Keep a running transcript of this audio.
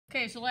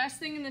Okay, so last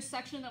thing in this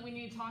section that we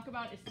need to talk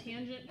about is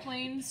tangent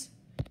planes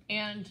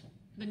and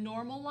the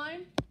normal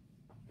line.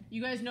 You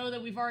guys know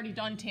that we've already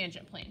done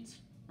tangent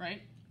planes,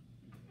 right?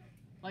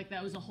 Like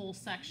that was a whole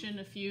section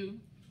a few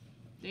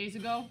days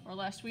ago or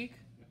last week,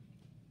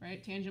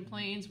 right? Tangent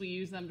planes, we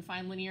use them to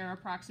find linear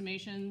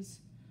approximations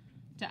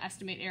to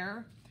estimate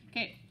error.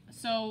 Okay,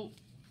 so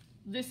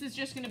this is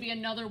just going to be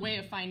another way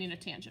of finding a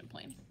tangent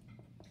plane.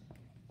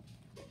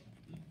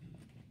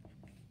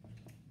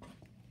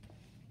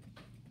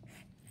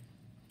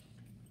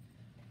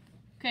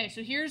 Okay,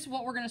 so here's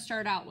what we're going to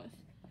start out with.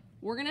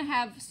 We're going to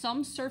have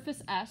some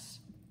surface S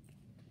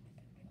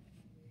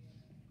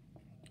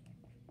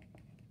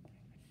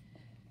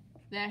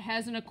that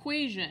has an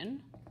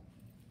equation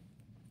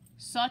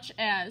such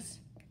as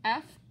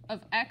f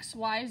of x,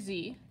 y,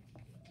 z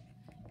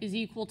is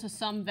equal to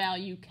some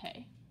value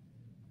k.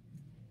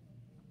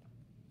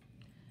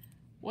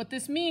 What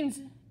this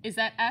means is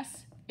that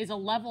S is a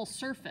level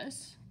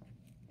surface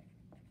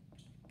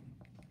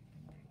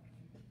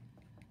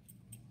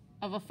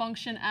of a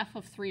function f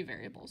of 3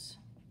 variables.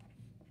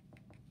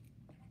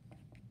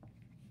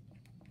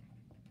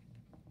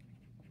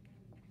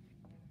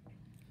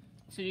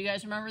 So do you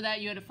guys remember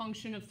that? You had a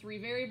function of 3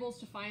 variables.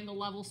 To find the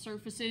level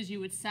surfaces, you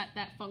would set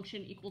that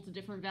function equal to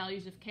different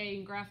values of k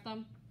and graph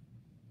them.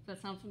 Does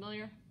that sound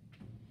familiar?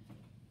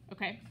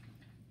 Okay,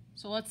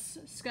 so let's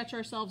sketch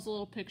ourselves a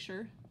little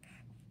picture.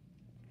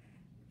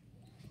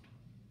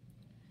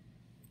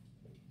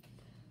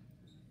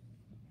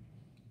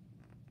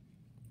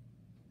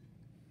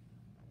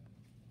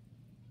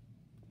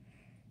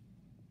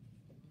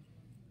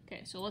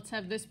 Okay, so let's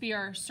have this be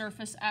our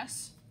surface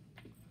S.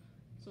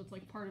 So it's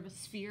like part of a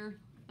sphere.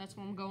 That's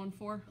what I'm going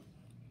for.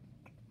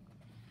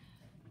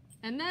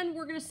 And then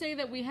we're going to say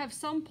that we have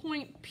some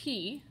point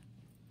P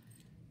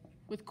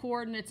with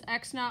coordinates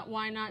x naught,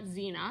 y naught,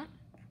 z naught.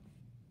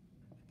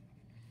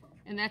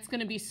 And that's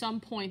going to be some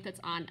point that's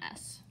on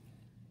S.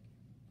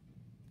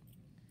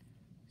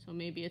 So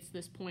maybe it's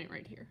this point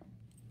right here.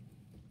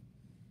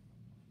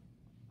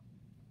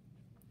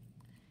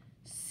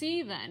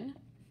 C then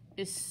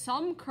is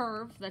some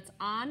curve that's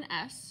on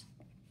S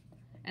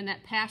and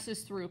that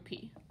passes through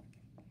P.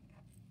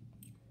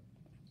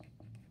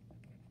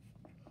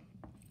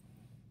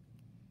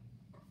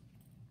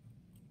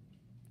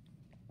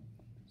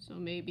 So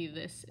maybe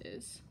this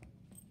is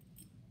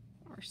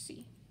our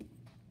C.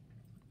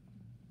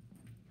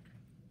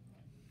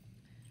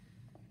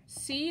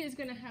 C is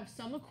going to have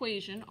some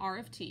equation, R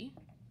of t,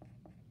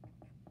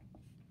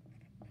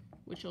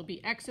 which will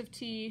be x of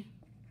t,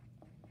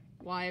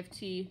 y of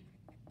t,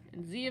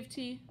 and z of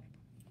t.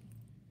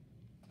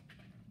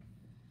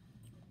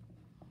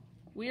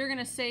 We are going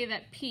to say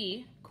that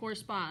P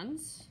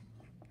corresponds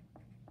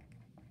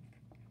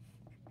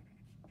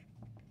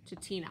to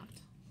T naught.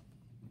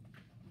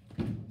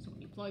 So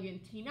when you plug in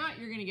T naught,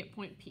 you're going to get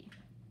point P.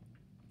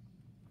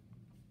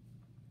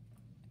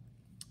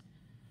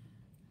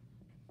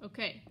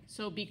 Okay,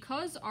 so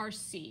because our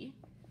C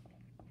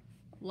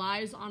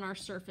lies on our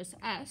surface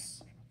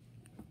S,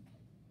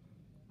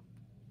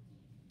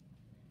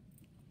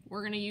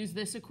 we're going to use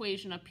this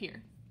equation up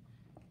here.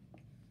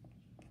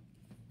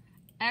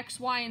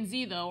 X, y, and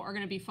z, though, are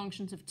going to be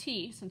functions of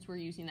t, since we're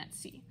using that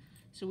C.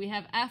 So we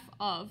have f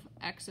of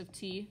x of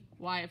t,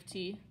 y of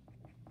t,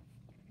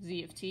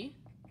 z of t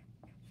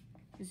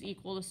is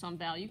equal to some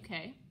value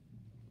k.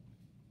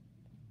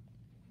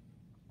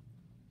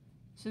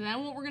 So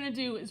then what we're going to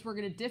do is we're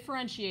going to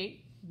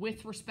differentiate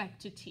with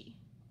respect to t.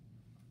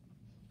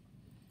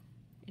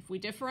 If we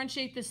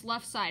differentiate this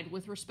left side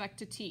with respect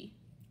to t,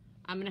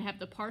 I'm going to have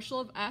the partial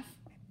of f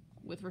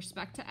with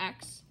respect to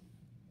x,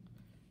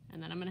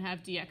 and then I'm going to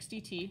have dx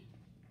dt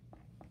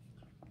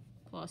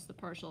plus the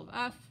partial of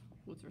f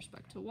with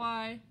respect to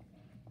y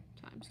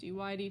times dy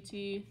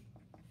dt,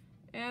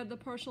 add the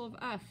partial of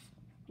f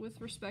with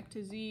respect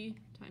to z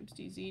times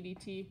dz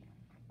dt.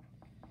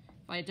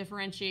 If I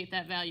differentiate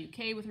that value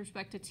k with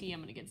respect to t, I'm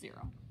going to get 0.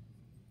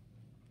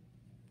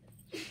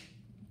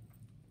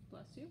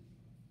 Bless you.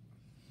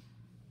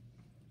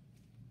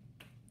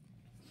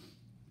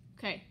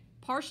 Okay,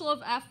 partial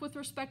of f with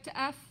respect to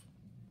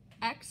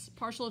x,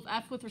 partial of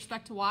f with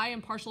respect to y,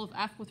 and partial of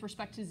f with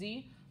respect to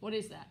z. What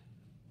is that?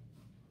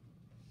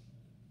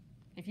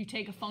 If you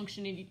take a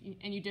function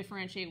and you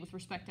differentiate with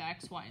respect to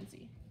x, y, and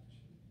z.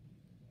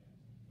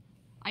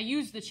 I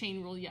used the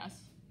chain rule, yes.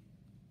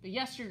 But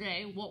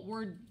yesterday, what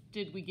word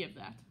did we give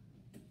that?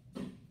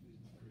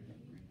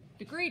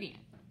 The gradient.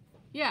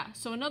 Yeah,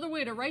 so another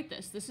way to write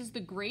this is the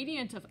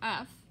gradient of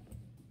f.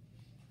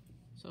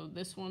 So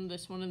this one,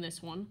 and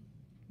this one,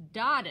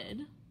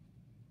 dotted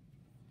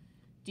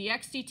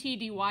dx dt,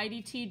 dy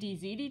dt,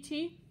 dz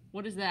dt.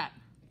 What is that?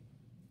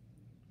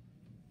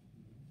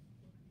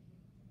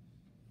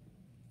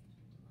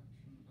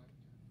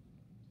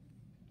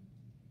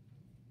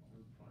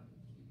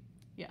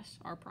 Yes,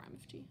 r prime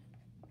of t.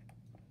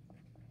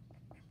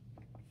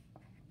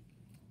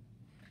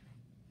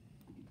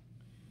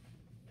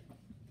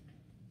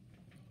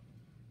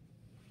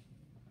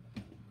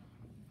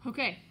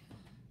 Okay,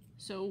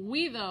 So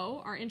we,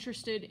 though, are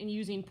interested in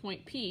using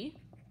point P.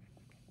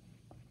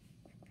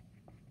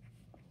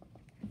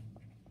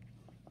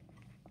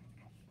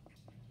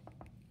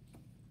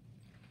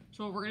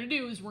 So what we're going to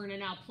do is we're going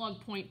to now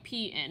plug point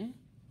P in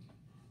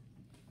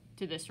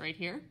to this right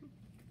here.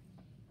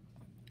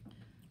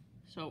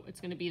 So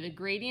it's going to be the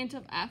gradient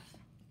of f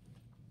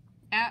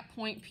at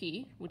point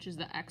P, which is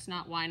the x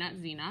naught, y naught,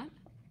 z naught,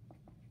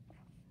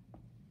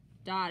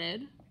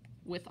 dotted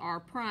with r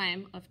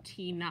prime of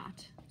t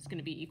naught is going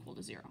to be equal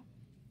to 0.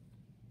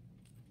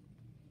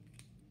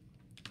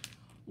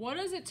 What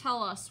does it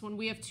tell us when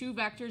we have two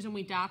vectors and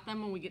we dot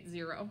them and we get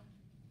 0?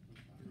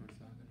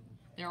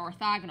 They're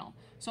orthogonal.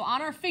 So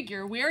on our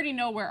figure, we already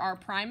know where r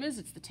prime is.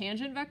 It's the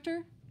tangent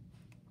vector.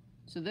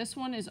 So this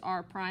one is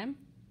r prime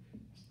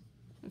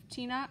of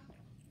t naught.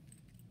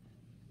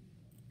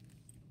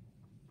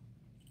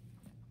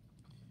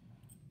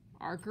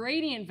 Our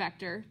gradient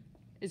vector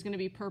is going to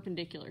be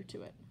perpendicular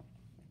to it.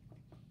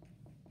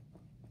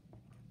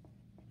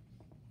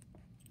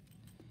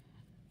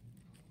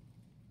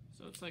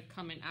 So it's like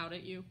coming out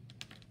at you.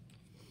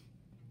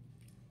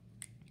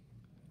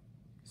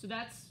 So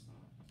that's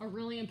a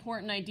really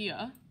important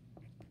idea.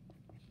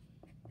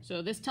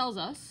 So this tells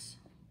us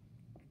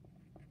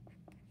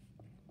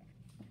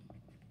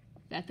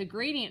that the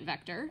gradient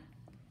vector,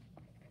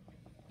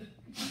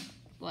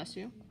 bless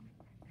you,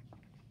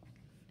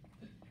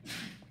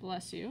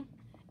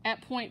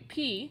 at point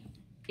P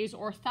is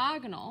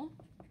orthogonal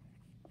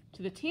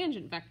to the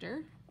tangent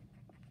vector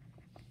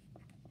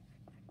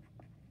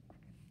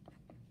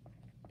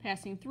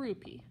passing through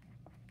P.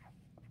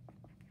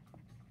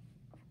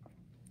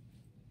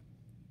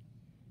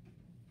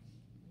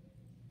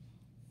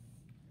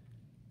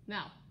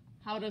 Now,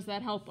 how does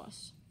that help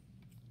us?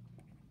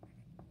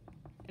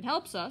 It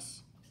helps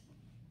us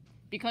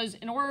because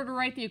in order to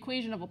write the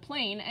equation of a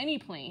plane, any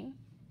plane,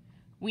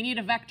 we need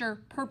a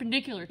vector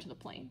perpendicular to the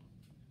plane.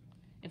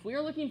 If we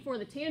are looking for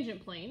the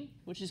tangent plane,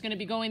 which is going to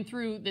be going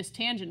through this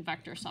tangent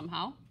vector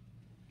somehow,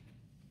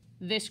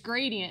 this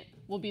gradient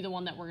will be the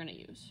one that we're going to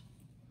use.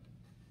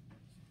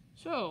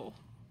 So,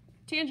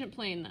 tangent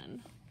plane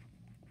then.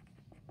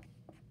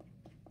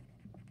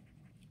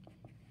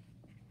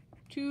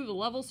 To the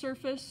level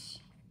surface,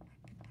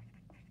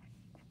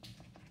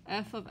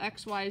 f of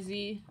x, y,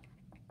 z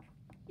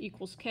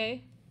equals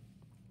k.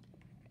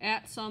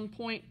 At some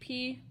point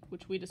P,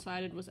 which we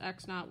decided was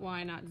x naught,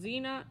 y naught, z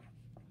naught,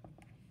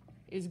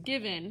 is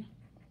given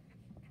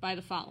by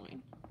the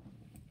following.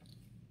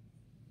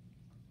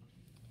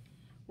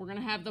 We're going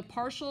to have the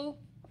partial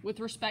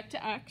with respect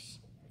to x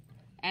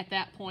at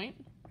that point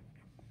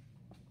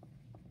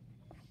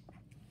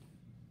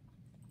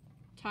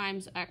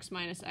times x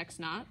minus x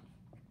naught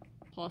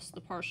plus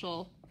the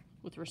partial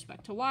with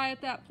respect to y at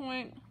that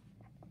point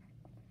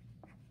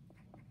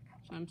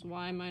times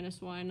y minus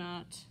y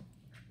naught.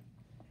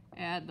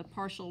 Add the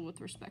partial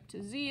with respect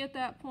to z at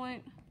that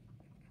point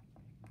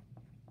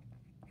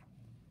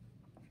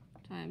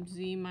times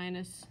z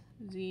minus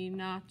z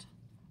naught.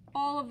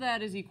 All of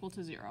that is equal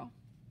to 0.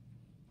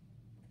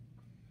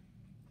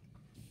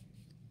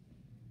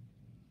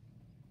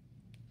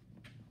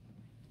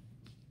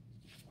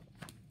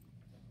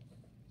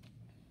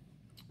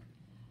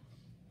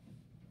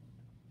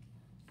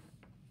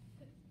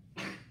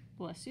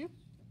 Bless you.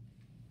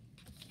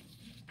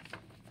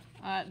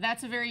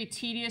 That's a very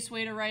tedious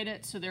way to write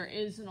it, so there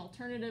is an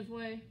alternative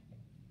way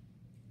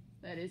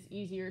that is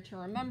easier to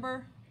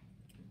remember,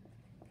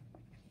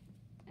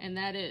 and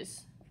that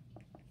is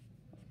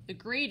the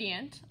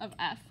gradient of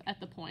f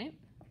at the point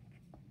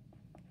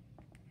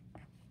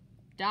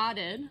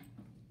dotted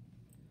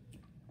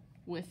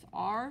with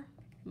r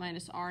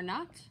minus r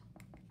naught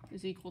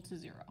is equal to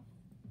 0.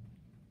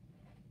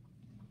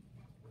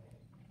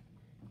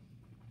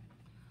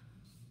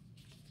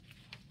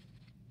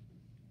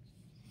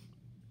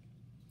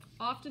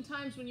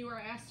 Oftentimes when you are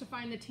asked to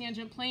find the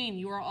tangent plane,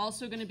 you are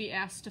also going to be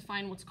asked to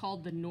find what's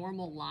called the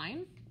normal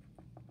line.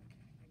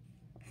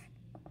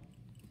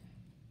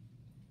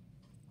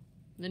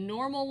 The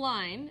normal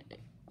line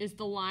is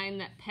the line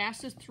that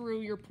passes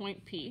through your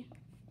point P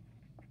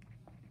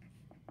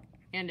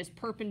and is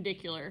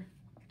perpendicular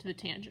to the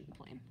tangent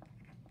plane.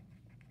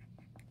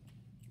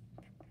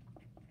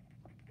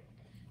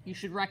 You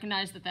should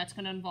recognize that that's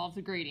going to involve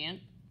the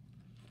gradient.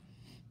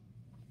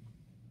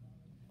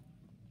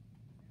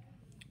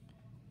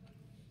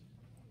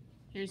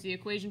 Here's the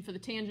equation for the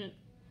tangent,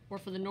 or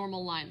for the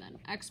normal line then.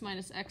 X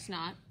minus x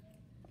naught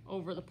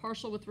over the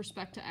partial with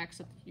respect to x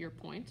at your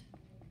point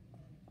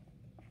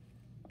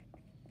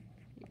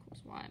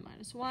equals y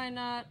minus y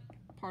naught,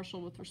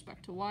 partial with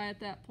respect to y at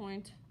that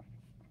point.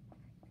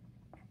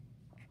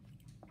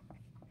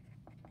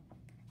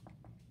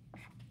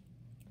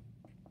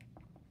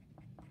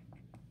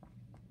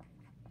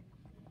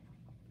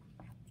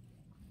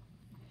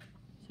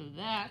 So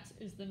that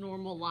is the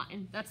normal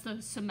line. That's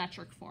the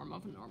symmetric form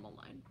of a normal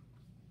line.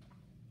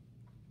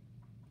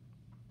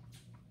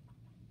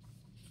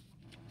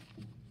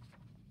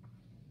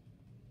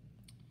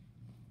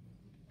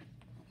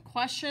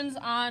 Questions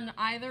on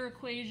either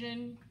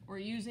equation or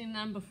using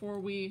them before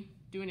we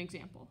do an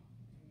example.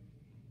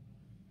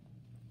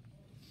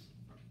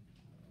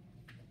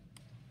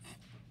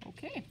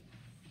 Okay.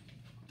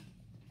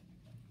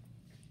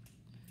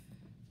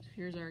 So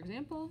here's our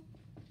example.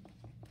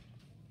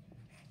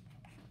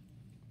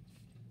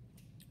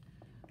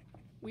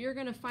 We are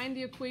going to find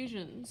the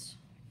equations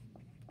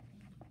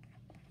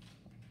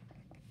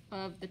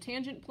of the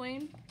tangent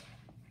plane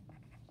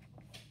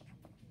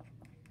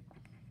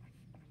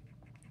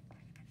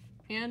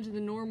and the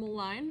normal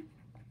line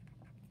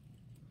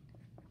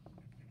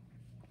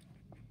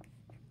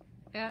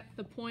at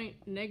the point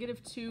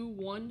 -2,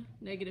 1,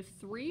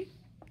 -3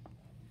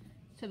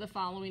 to the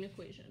following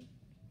equation,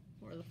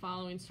 or the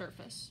following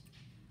surface.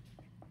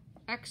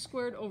 X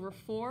squared over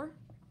 4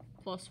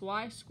 plus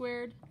y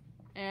squared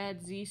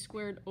add z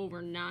squared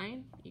over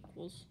 9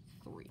 equals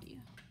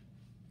 3.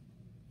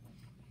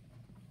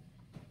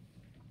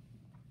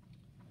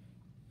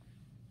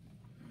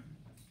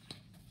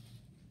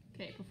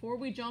 Okay, before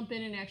we jump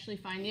in and actually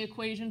find the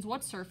equations,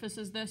 what surface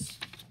is this?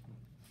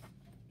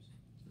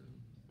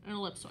 An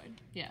ellipsoid.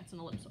 Yeah, it's an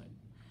ellipsoid.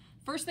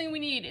 First thing we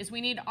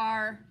need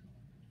our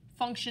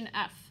function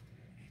f.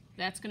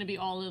 That's going to be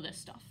all of this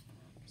stuff.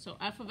 So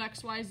f of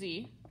x, y,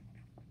 z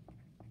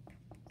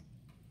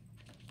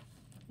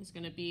is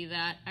going to be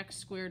that x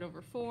squared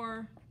over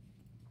 4,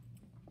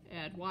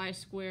 add y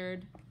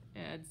squared,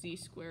 add z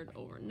squared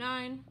over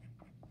 9.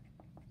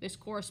 This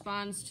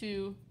corresponds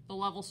to the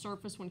level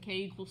surface when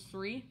k equals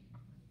 3.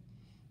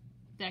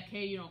 That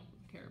k you don't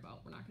care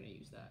about. We're not going to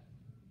use that.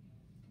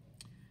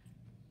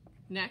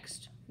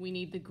 Next, we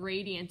need the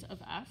gradient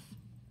of f.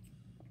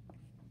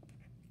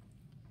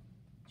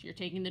 So you're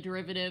taking the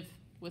derivative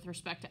with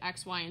respect to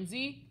x, y, and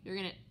z. You're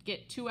going to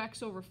get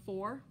 2x over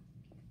 4,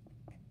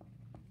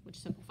 which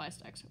simplifies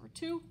to x over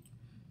 2.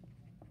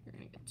 You're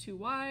going to get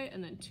 2y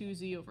and then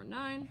 2z over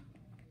 9.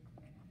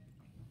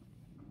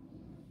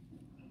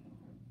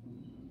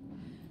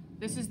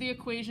 This is the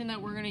equation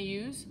that we're going to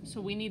use.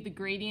 So we need the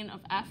gradient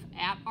of f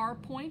at our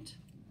point.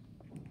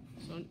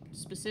 So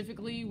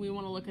specifically, we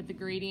want to look at the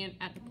gradient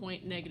at the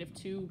point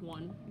 -2,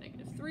 1,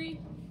 -3.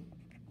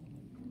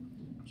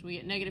 So we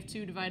get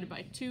 -2 divided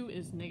by 2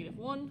 is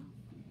 -1.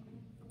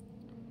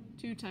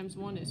 2 times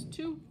 1 is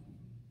 2.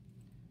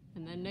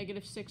 And then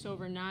 -6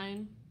 over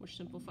 9, which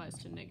simplifies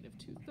to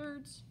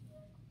 -2/3.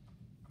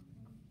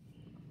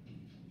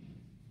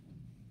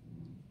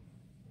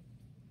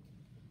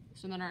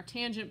 So then our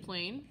tangent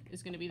plane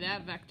is going to be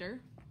that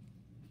vector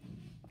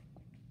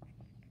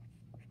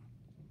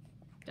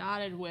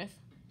dotted with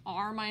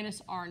r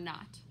minus r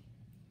naught.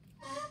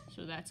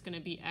 So that's going to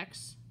be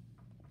x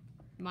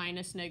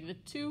minus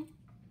 -2,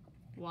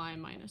 y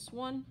minus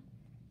 1,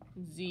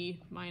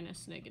 z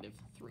minus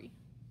 -3.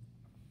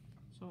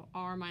 So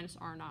r minus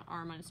r naught,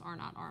 r minus r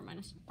naught, r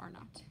minus r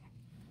naught.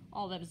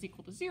 All that is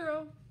equal to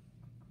 0.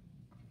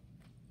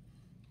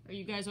 Are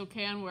you guys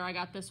okay on where I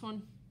got this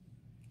one?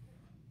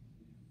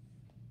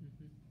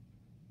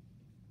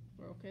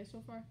 We're okay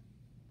so far?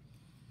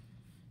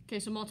 Okay,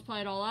 so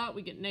multiply it all out.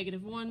 We get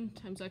 -1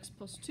 times x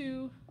plus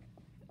 2,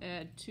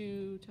 add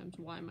 2 times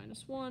y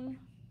minus 1,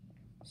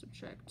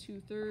 subtract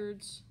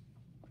 2/3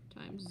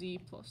 times z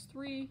plus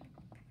 3.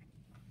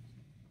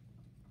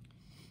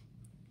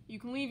 You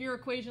can leave your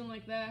equation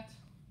like that.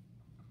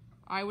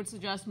 I would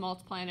suggest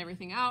multiplying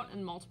everything out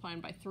and multiplying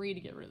by 3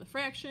 to get rid of the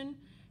fraction.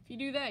 If you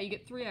do that, you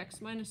get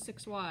 3x minus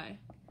 6y.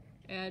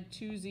 Add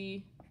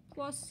 2z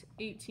plus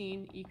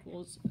 18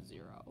 equals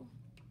 0.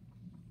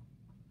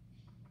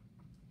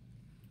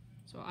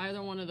 So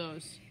either one of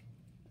those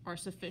are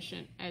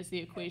sufficient as the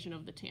equation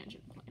of the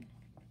tangent plane.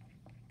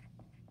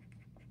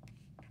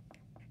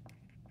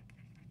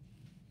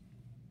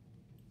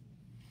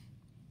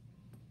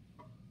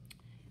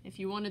 If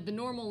you wanted the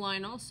normal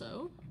line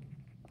also,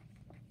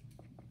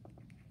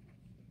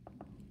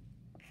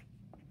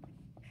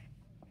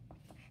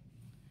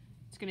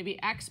 it's going to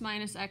be x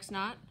minus x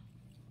naught.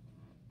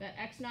 That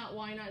x naught,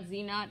 y naught,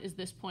 z naught is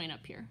this point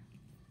up here.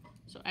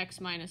 So x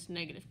minus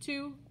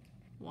 -2,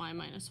 y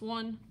minus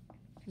 1,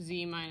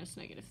 z minus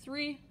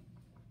 -3.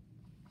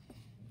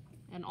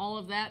 And all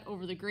of that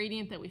over the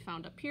gradient that we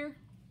found up here.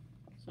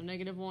 So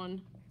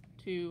 -1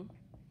 to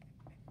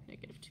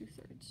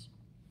 -2/3.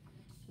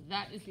 So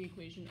that is the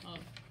equation of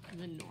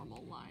the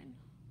normal line.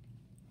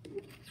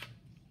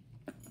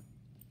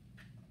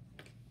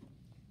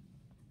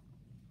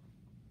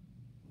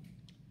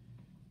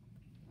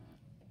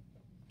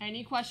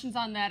 Any questions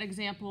on that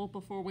example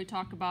before we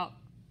talk about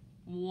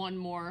one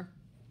more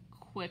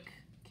quick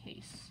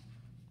case?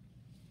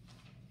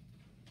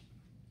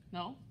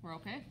 No? We're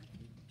okay?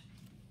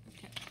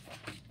 Okay.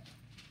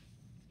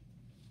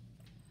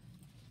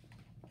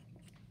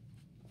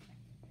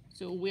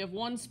 So we have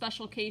one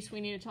special case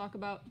we need to talk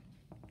about.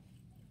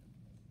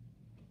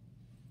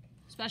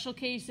 Special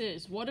case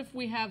is, what if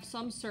we have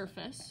some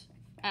surface,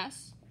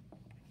 S,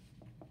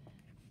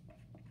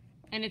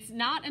 and it's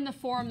not in the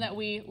form that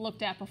we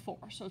looked at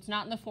before. So it's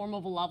not in the form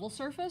of a level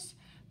surface,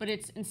 but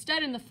it's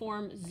instead in the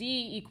form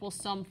z equals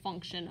some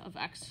function of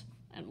x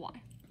and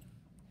y.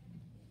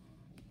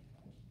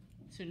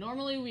 So So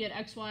normally we had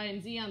x, y,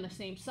 and z on the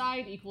same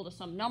side equal to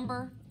some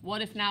number.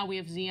 What if now we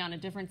have z on a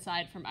different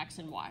side from x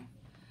and y?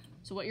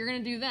 So what you're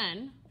going to do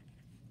then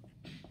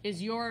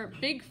is your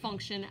big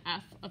function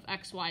f of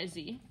x, y,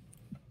 z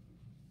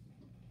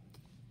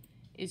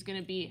is going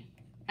to be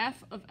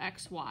f of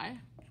x, y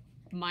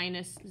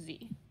minus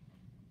z.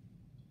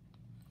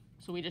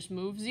 So we just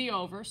move z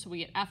over, so we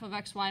get f of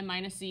x, y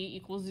minus z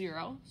equals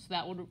 0. So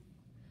that would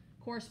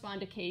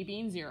correspond to k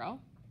being 0.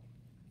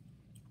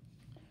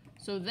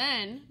 So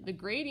then the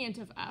gradient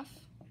of f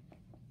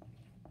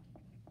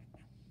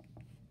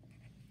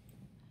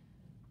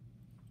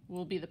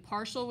will be the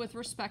partial with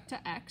respect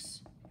to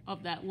x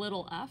of that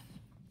little f,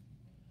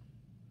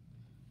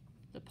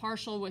 the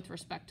partial with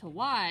respect to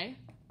y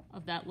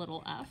of that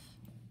little f.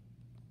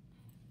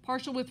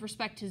 Partial with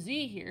respect to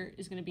z here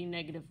is going to be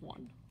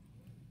 -1.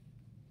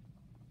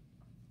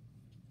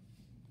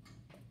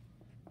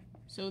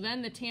 So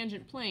then the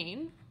tangent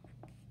plane,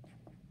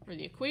 or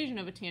the equation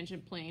of a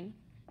tangent plane,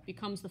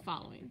 becomes the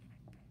following.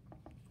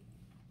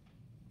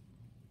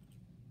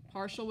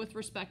 Partial with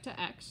respect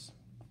to x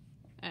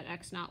at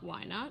x naught,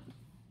 y naught,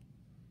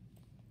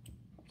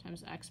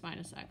 times x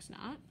minus x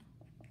naught.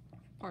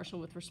 Partial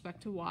with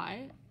respect to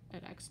y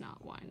at x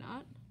naught, y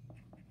naught,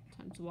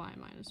 times y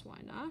minus y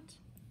naught.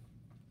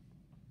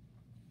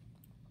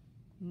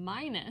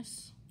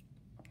 Minus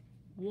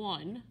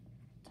 1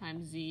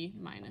 times z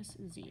minus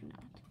z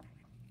naught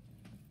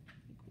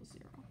equals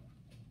 0.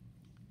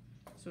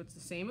 So it's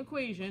the same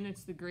equation.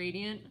 It's the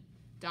gradient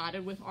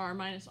dotted with r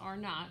minus r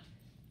naught.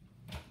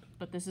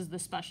 But this is the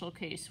special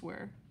case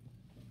where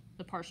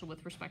the partial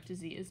with respect to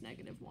z is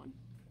 -1.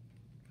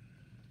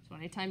 So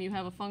anytime you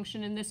have a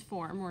function in this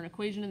form or an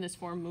equation in this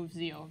form, move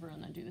z over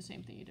and then do the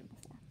same thing you did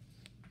before.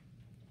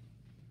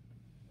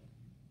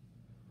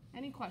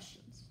 Any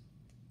questions?